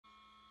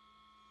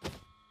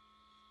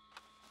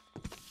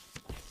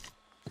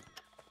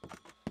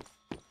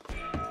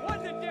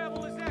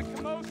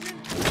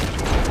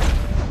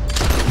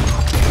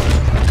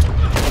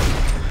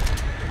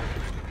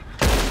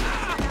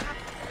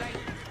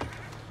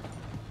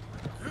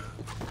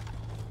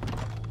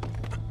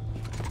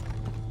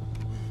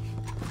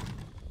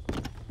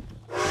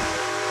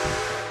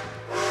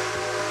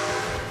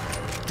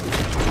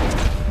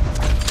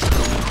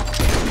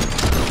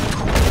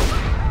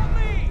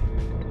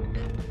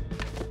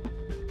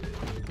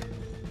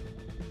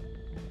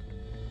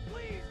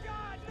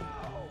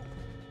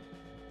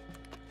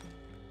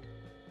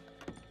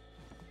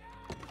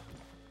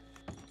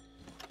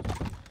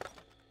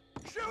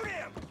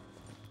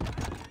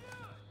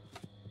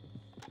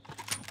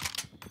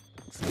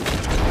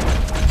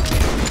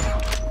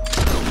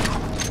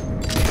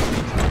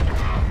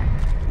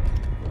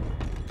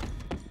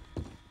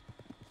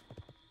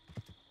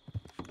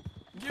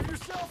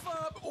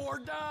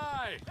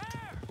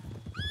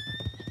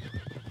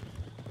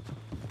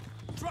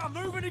Try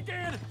moving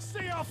again. See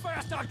how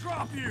fast I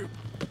drop you.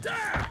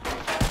 Down!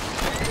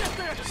 Get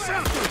there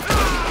faster!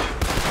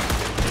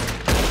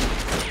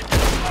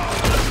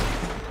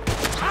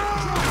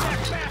 Drop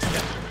that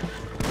bastard!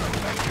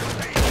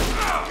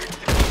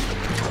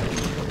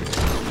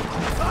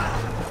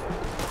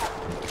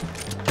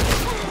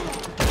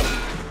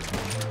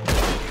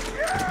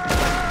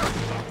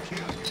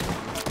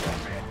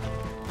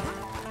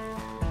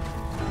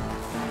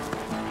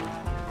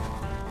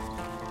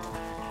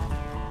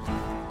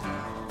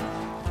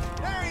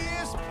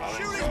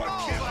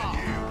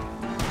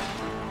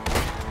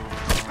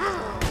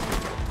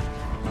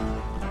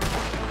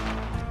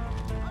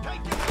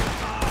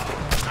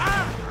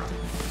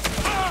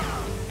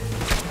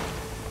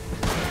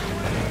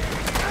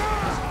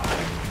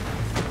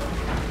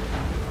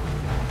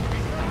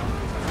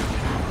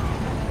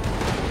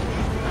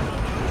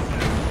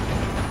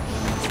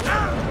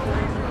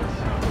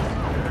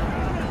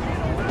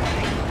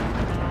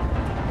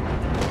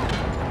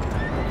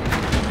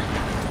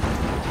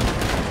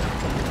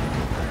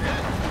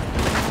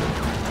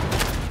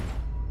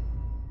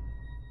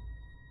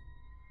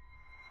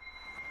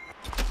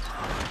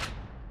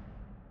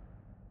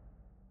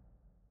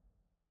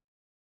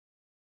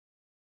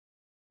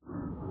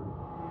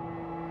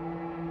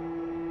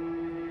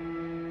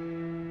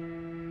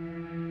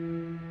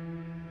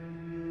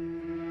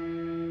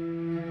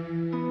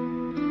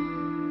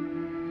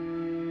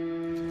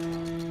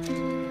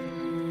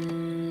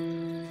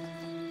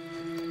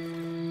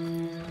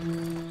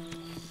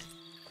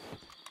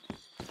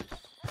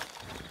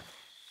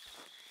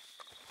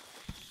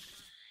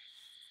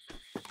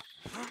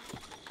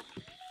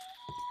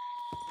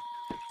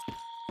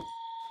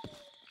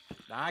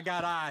 I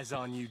got eyes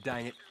on you,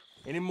 dang it.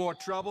 Any more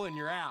trouble and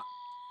you're out.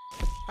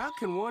 How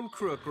can one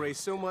crook raise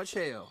so much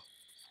hell?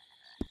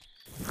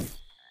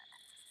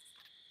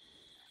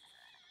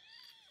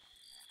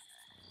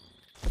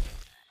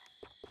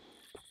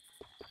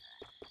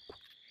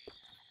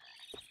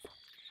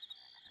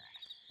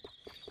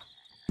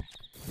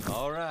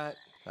 All right,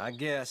 I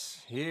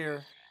guess.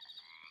 Here.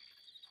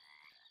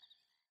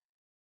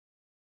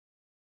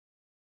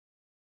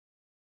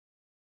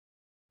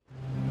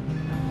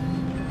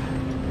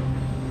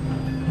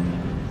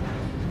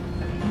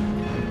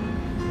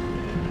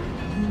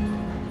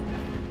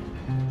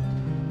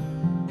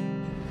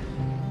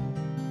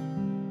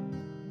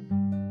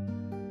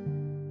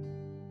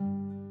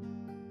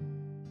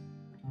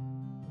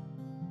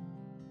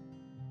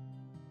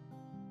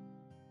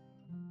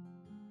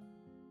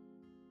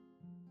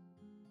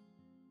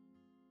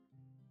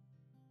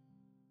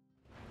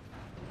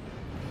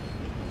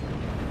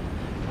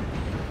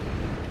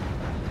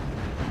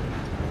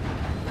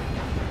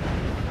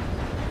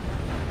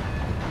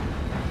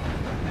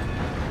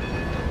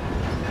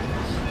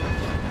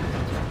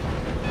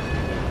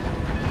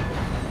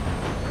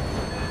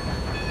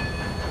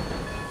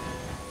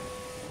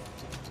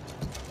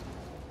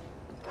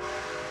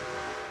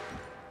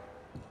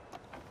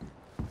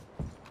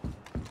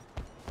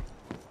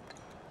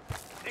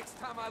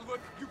 Time I look,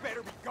 you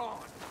better be gone.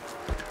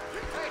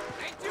 Hey,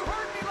 ain't you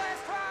heard me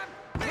last time?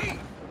 Me!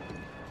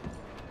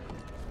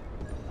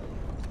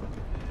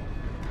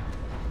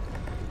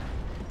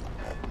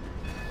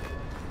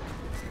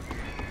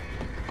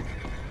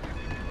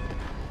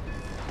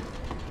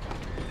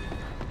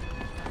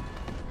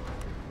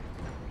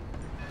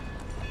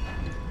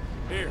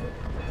 Here.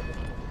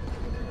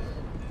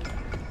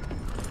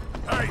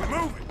 Hey,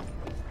 move it!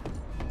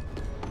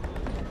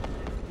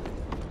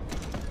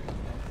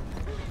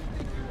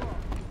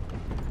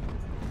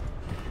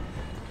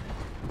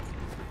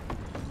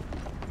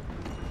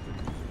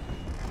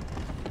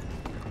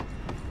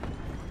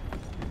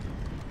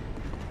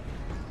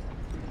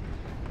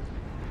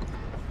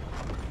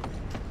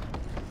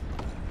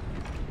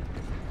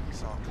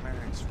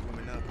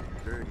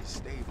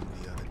 Stable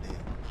the other day.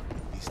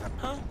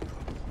 Huh?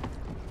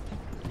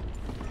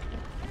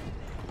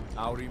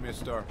 Howdy,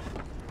 mister.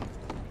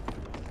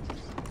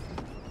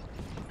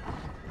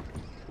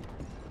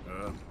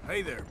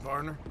 Hey there,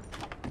 partner.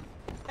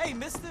 Hey,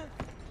 mister.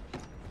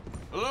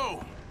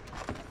 Hello.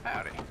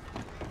 Howdy.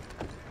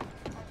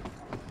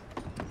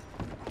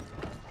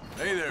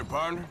 Hey there,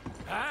 partner.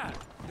 Ah,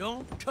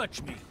 don't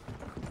touch me.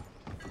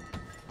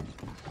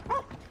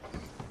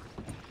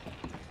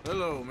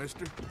 Hello,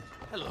 mister.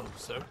 Hello,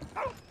 sir.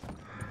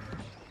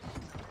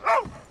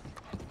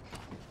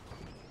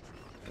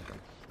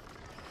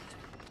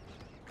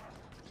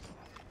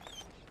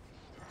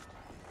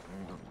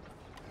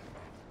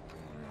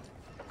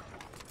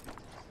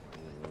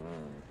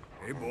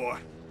 Hey, boy.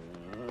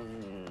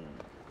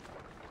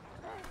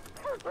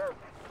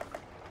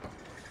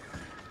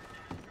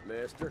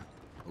 Mister.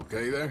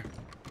 Okay there?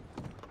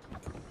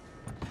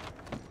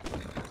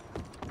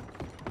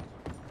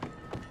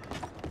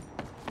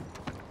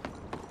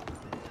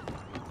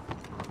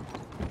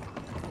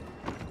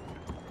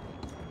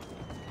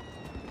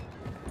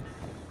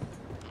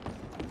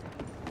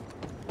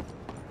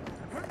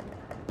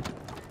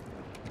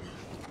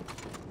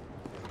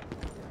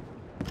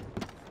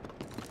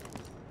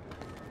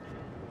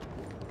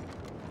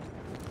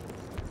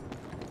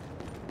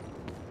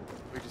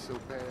 so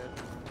bad,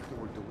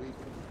 por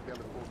doido, ela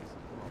come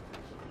some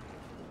crawfish.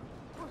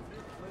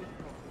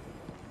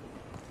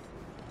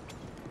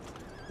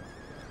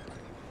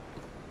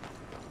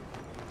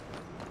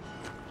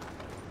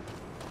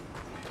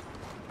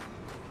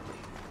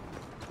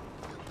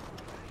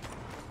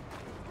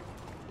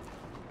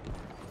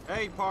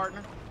 Hey,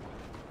 partner.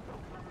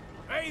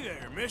 Hey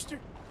there, mister.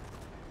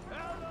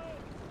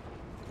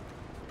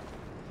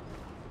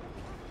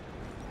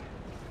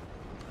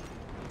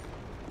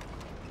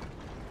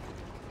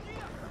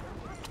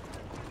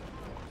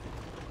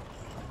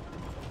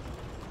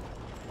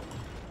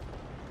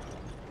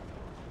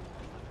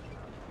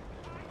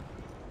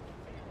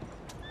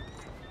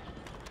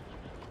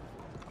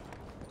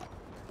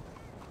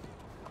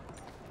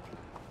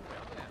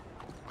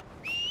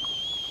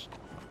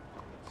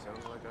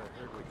 Sounds like I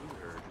heard what you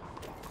heard.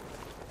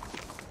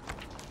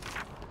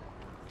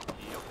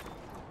 Yep.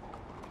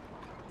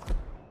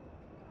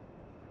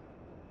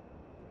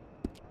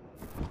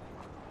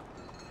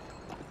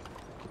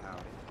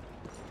 Howdy.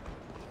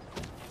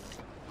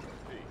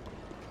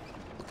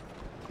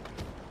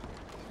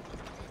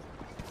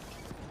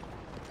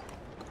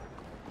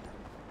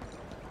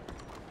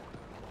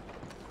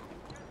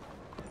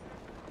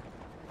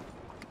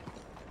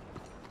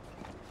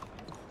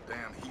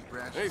 Damn heat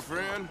rash. Hey,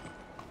 friend.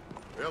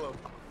 Hello.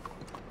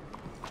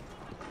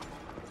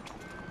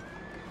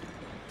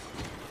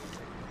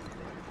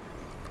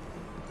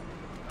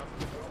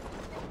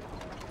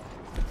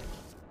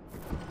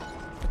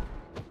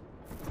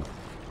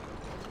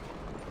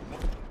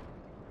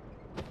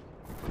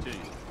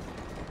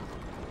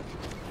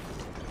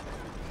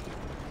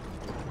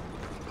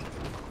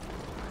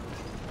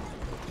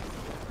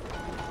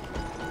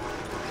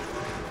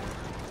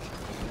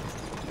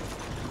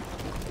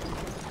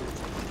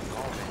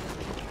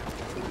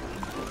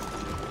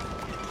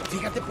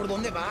 Fíjate por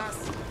dónde vas.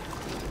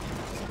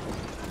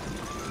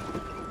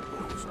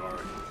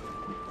 Sorry.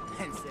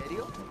 ¿En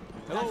serio?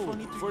 Hello,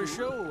 for a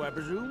show, I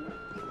presume?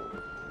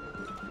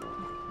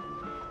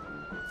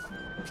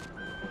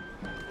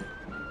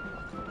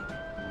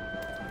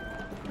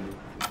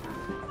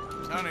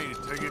 I need a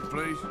ticket,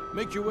 please.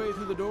 Make your way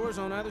through the doors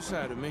on either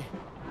side of me.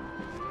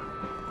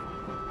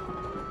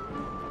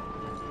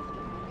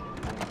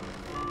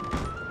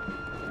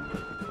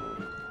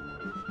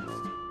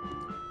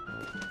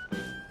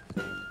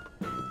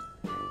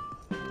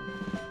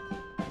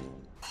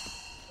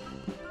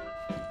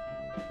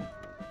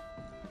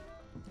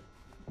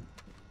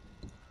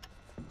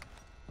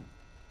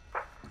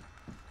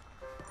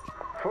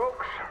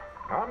 Folks,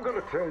 I'm going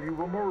to tell you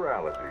a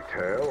morality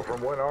tale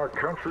from when our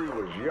country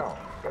was young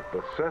that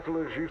the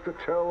settlers used to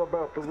tell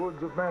about the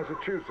woods of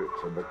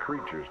Massachusetts and the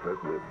creatures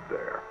that lived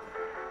there.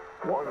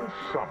 One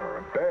summer,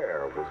 a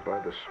bear was by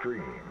the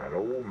stream, and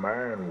Old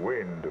Man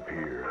Wind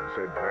appeared and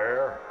said,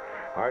 "Bear,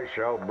 I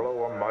shall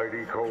blow a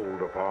mighty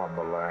cold upon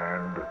the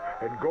land,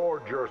 and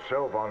gorge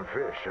yourself on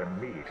fish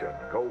and meat,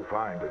 and go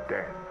find a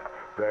den.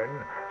 Then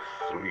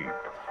sleep,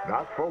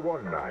 not for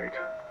one night,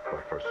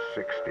 but for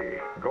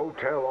 60. Go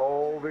tell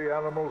all the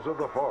animals of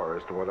the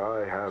forest what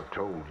I have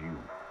told you."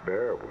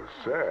 Bear was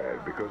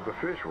sad because the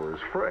fish were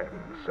his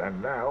friends,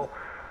 and now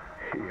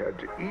he had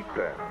to eat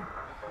them.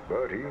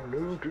 But he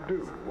knew to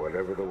do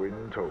whatever the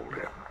wind told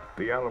him.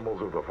 The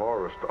animals of the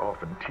forest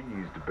often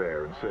teased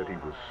Bear and said he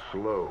was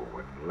slow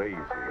and lazy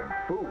and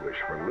foolish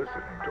for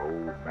listening to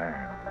Old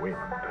Man Wind.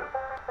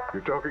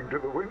 "You're talking to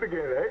the wind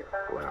again, eh?"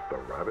 laughed the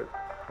rabbit.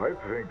 "I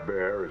think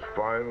Bear has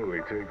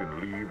finally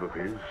taken leave of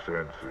his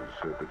senses,"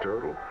 said the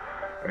turtle.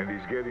 "And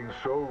he's getting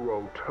so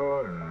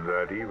rotund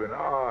that even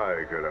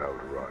I could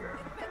outrun him."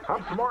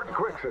 "I'm smart and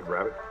quick," said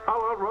Rabbit.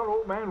 "I'll outrun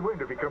Old Man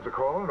Wind if he comes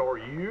a-calling, or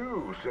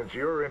you, since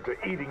you're into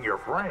eating your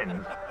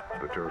friends."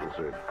 The turtle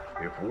said,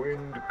 "If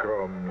Wind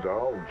comes,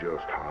 I'll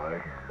just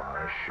hide in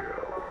my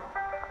shell."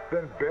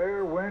 Then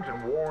Bear went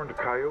and warned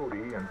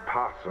Coyote and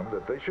Possum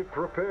that they should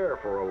prepare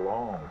for a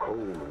long,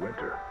 cold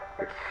winter.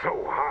 "It's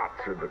so hot,"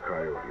 said the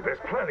Coyote. "There's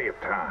plenty of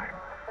time."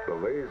 The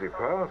lazy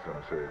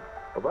Possum said,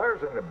 "Well,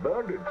 there's an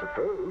abundance of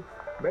food.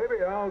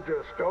 Maybe I'll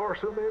just store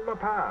some in my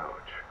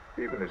pouch."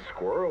 Even his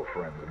squirrel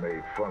friends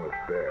made fun of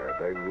Bear.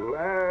 They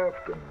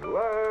laughed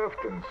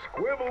and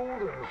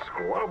squibbled and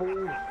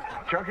squabbled.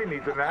 "Chunky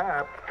needs a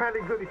nap.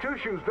 Fatty Goody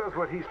Two-Shoes does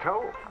what he's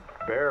told."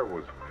 Bear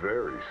was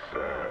very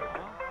sad.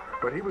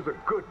 But he was a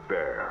good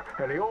bear,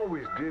 and he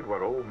always did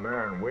what Old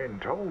Man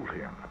Wind told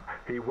him.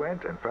 He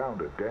went and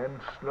found a den,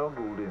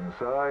 snuggled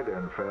inside,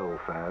 and fell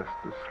fast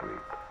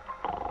asleep.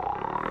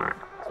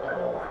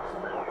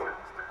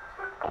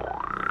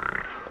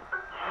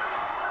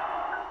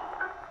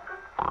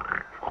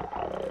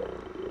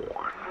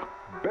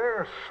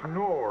 Bear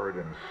snored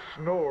and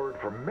snored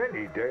for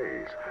many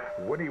days.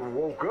 When he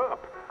woke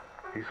up,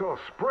 he saw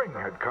spring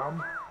had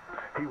come.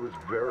 He was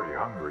very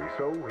hungry,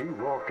 so he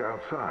walked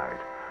outside.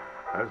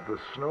 As the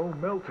snow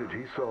melted,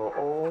 he saw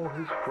all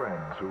his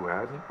friends who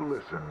hadn't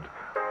listened,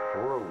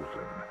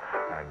 frozen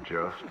and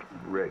just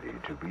ready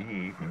to be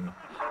eaten.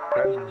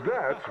 And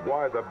that's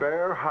why the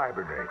bear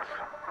hibernates.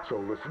 So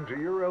listen to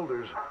your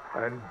elders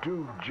and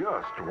do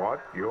just what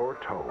you're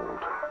told.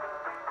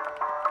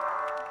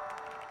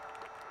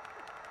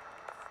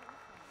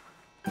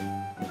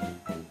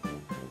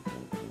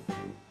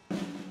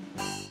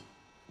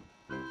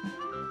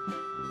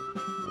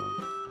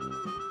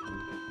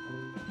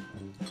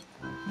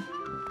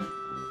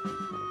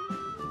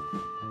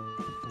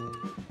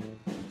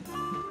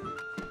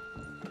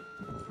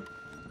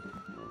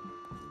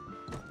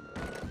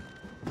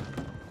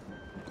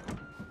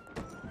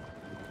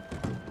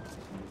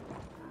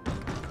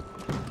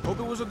 Hope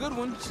it was a good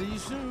one. See you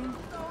soon.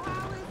 So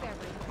how is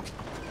everything?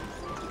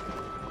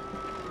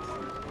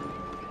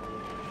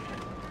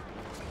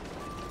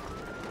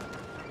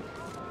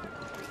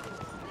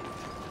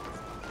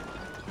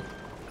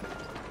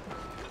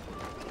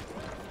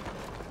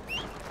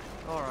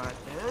 All right,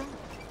 then.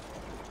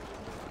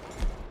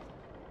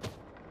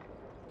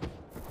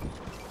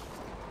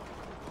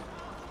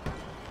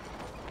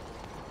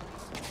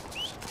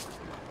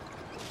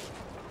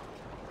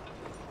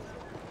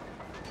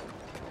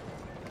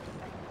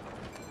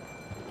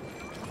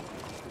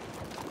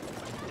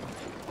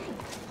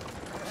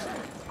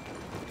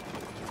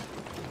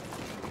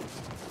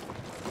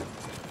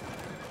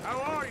 How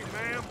are you,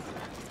 ma'am?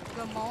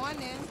 Good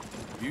morning.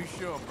 You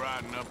sure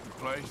brighten up the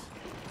place.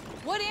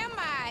 What am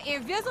I,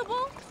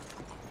 invisible?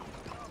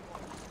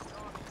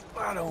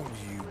 Why don't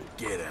you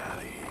get out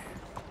of here?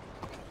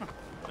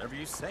 Whatever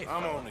you say,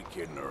 I'm fella. only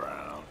kidding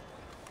around.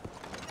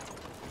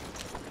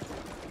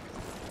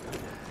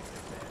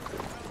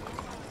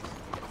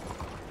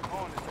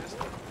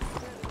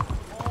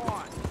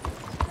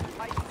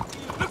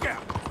 Look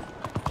out!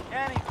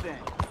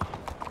 Anything.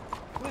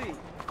 Please.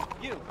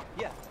 You.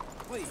 Yeah.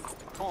 Please.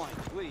 Coin.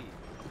 Please.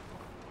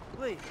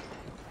 Please.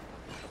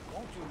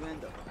 Won't you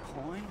lend a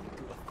coin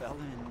to a fella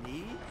in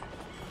need?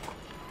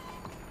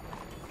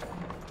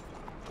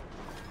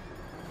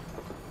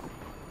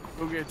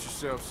 Go get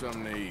yourself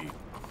something to eat.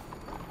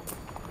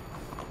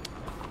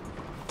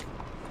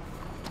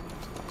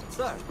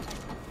 Sir,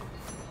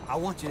 I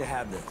want you to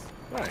have this.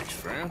 Thanks,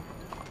 friend.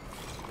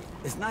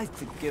 It's nice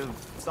to give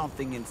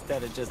something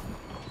instead of just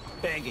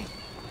begging.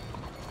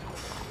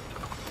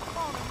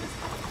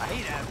 I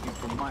hate asking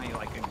for money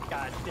like a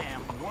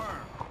goddamn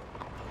worm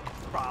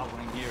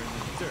prowling here in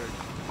the dirt.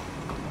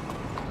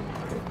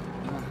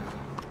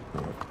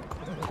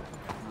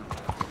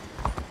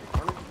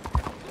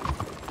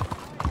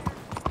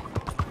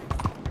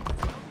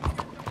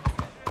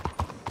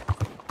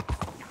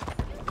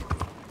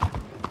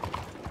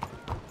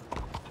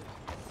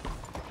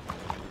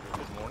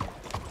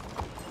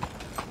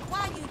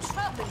 Why you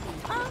troubling me,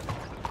 huh?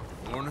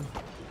 Morning.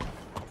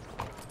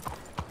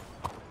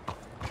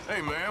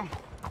 Hey, ma'am.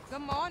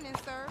 Good morning,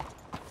 sir.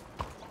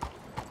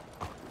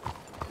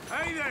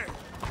 Hey there!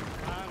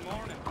 Good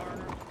morning,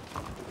 partner.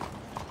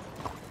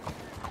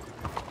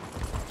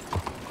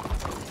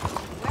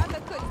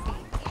 Weather couldn't be.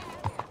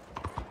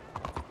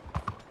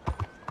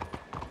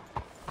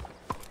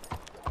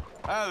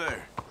 Hi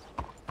there.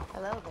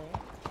 Hello there.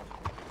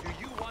 Do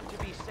you want to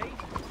be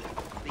safe?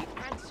 The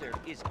answer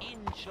is in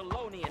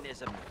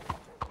Chelonianism.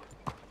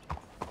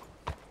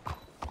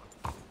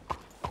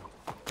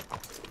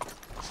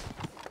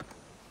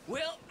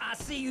 Well, I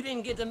see you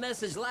didn't get the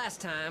message last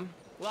time.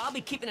 Well, I'll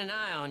be keeping an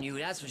eye on you,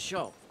 that's for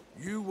sure.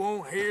 You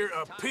won't hear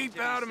a Time peep to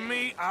be out of safe.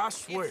 me, I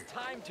swear. It's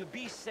time to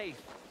be safe.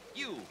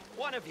 You,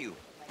 one of you,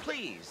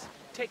 please,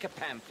 take a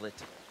pamphlet.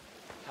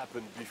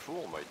 Happened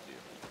before, my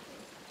dear.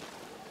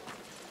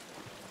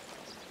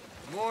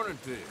 Morning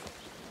to you.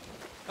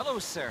 Hello,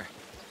 sir.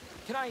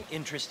 Can I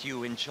interest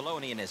you in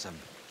Chelonianism?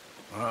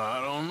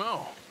 I don't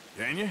know.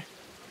 Can you?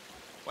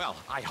 Well,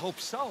 I hope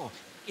so.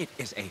 It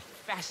is a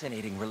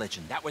fascinating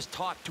religion that was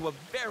taught to a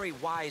very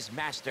wise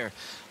master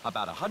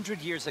about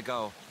 100 years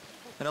ago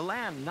in a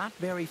land not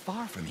very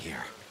far from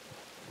here.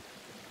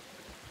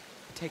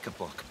 Take a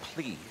book,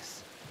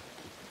 please.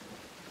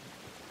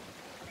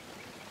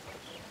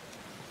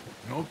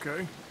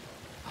 Okay.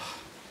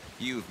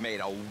 You've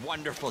made a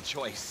wonderful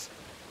choice.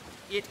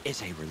 It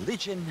is a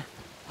religion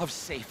of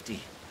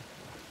safety.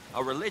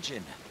 A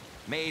religion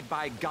made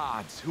by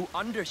gods who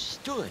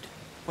understood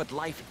what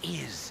life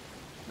is.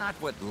 Not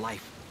what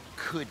life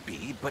could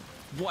be, but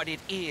what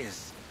it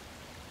is.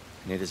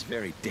 And it is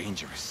very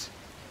dangerous.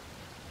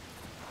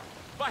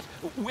 But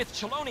with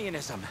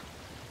Chelonianism,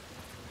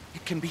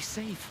 it can be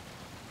safe.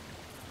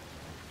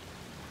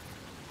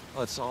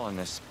 Well, it's all in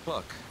this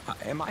book.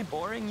 Am I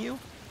boring you?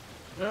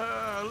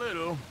 A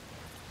little.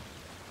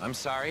 I'm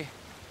sorry.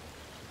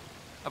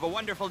 Have a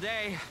wonderful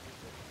day.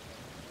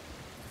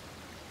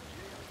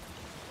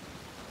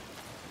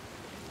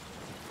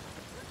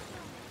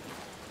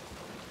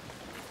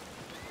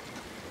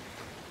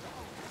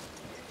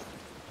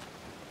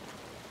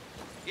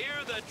 Hear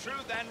the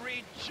truth and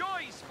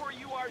rejoice, for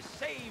you are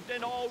saved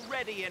and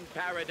already in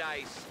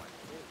paradise.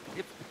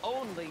 If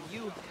only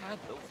you had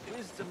the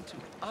wisdom to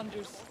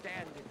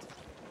understand it.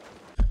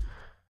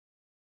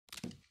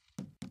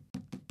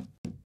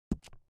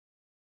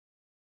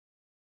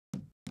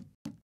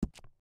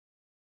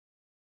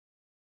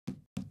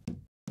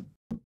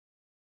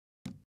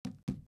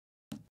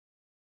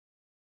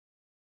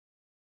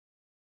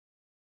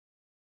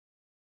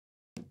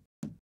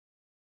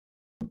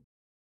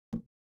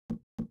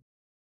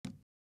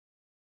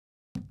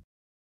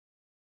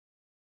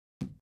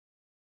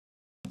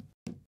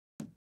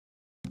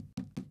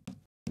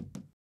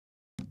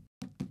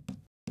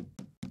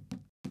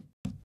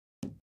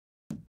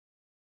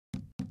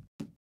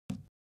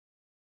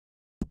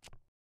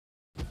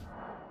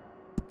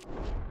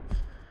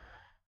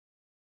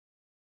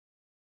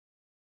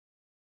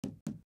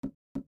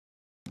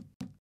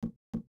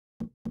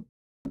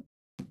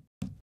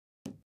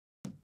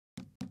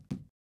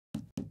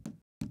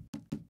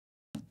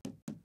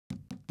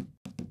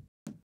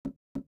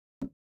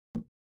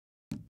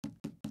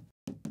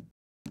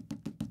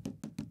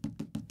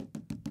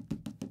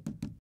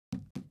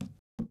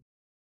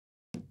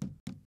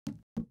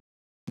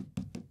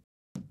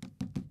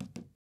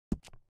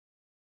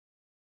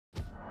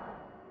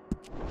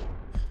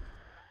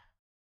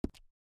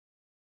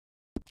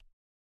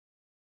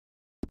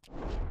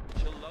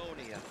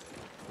 Chelonia,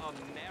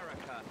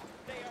 America,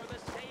 they are the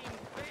same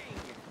thing.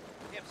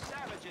 If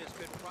savages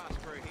could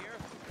prosper here,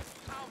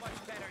 how much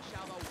better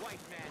shall the white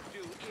man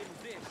do in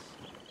this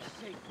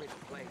sacred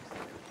place?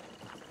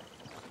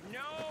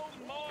 No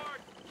more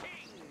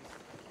kings!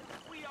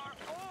 We are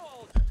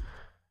all...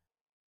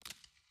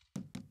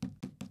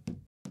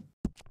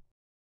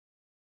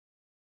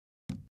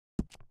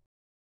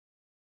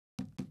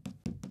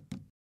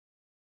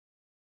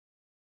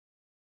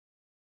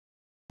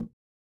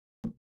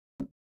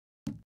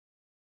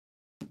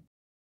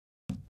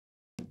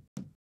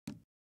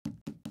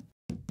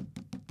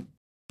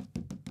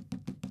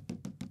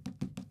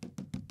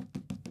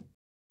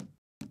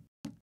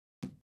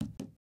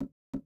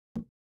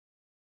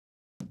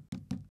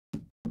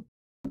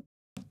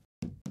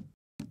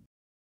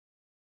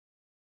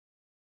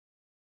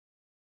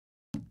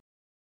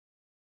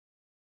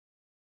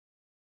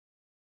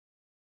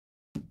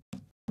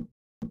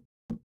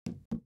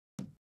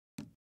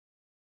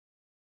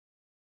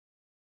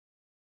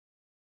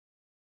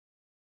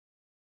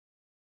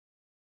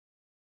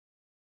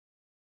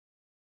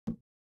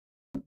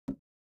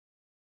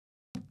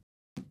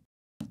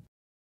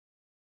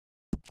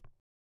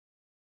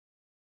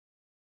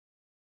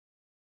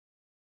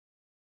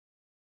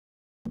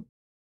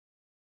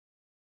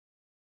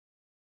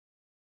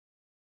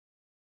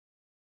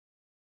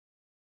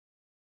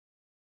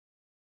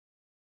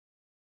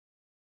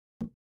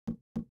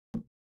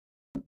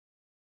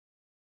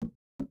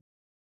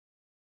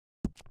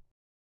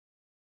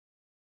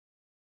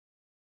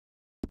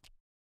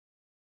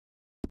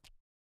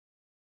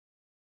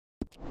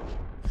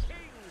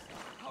 Kings!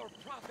 Our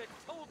prophet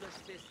told us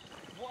this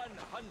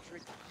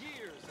 100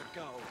 years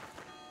ago.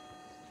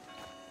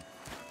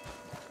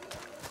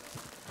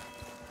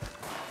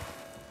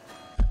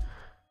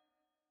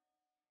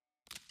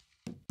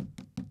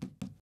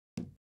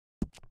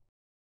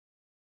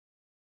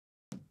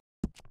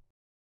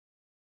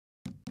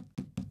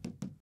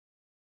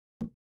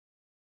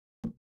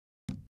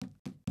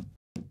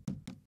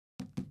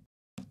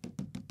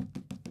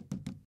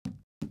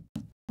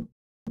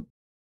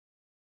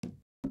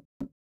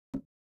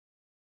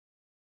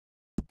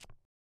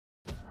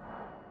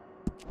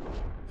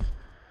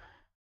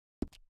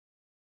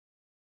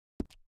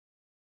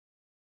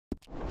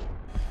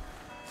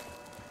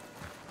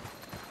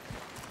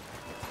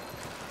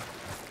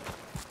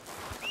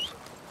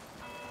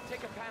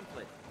 Take a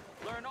pamphlet,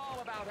 learn all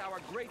about our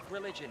great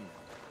religion,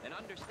 and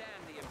understand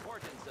the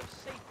importance of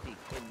safety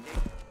in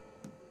nature.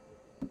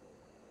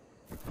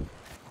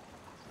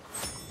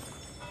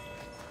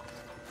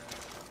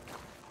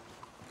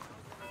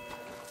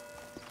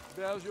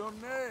 How's your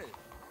name?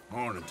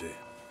 Morning, Ted.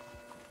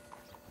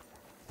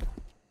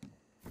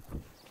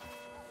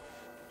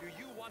 Do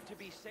you want to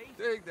be safe?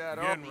 Take that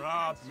off. Getting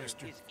robbed,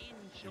 mister.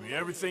 Give me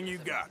everything you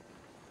got.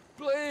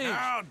 Please.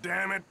 Now,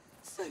 damn it.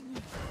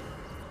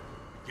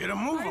 Get a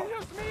move on.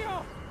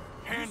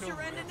 Handle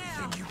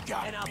everything you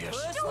got, And I'll mister.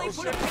 personally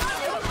put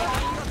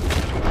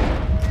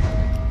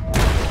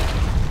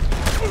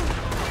a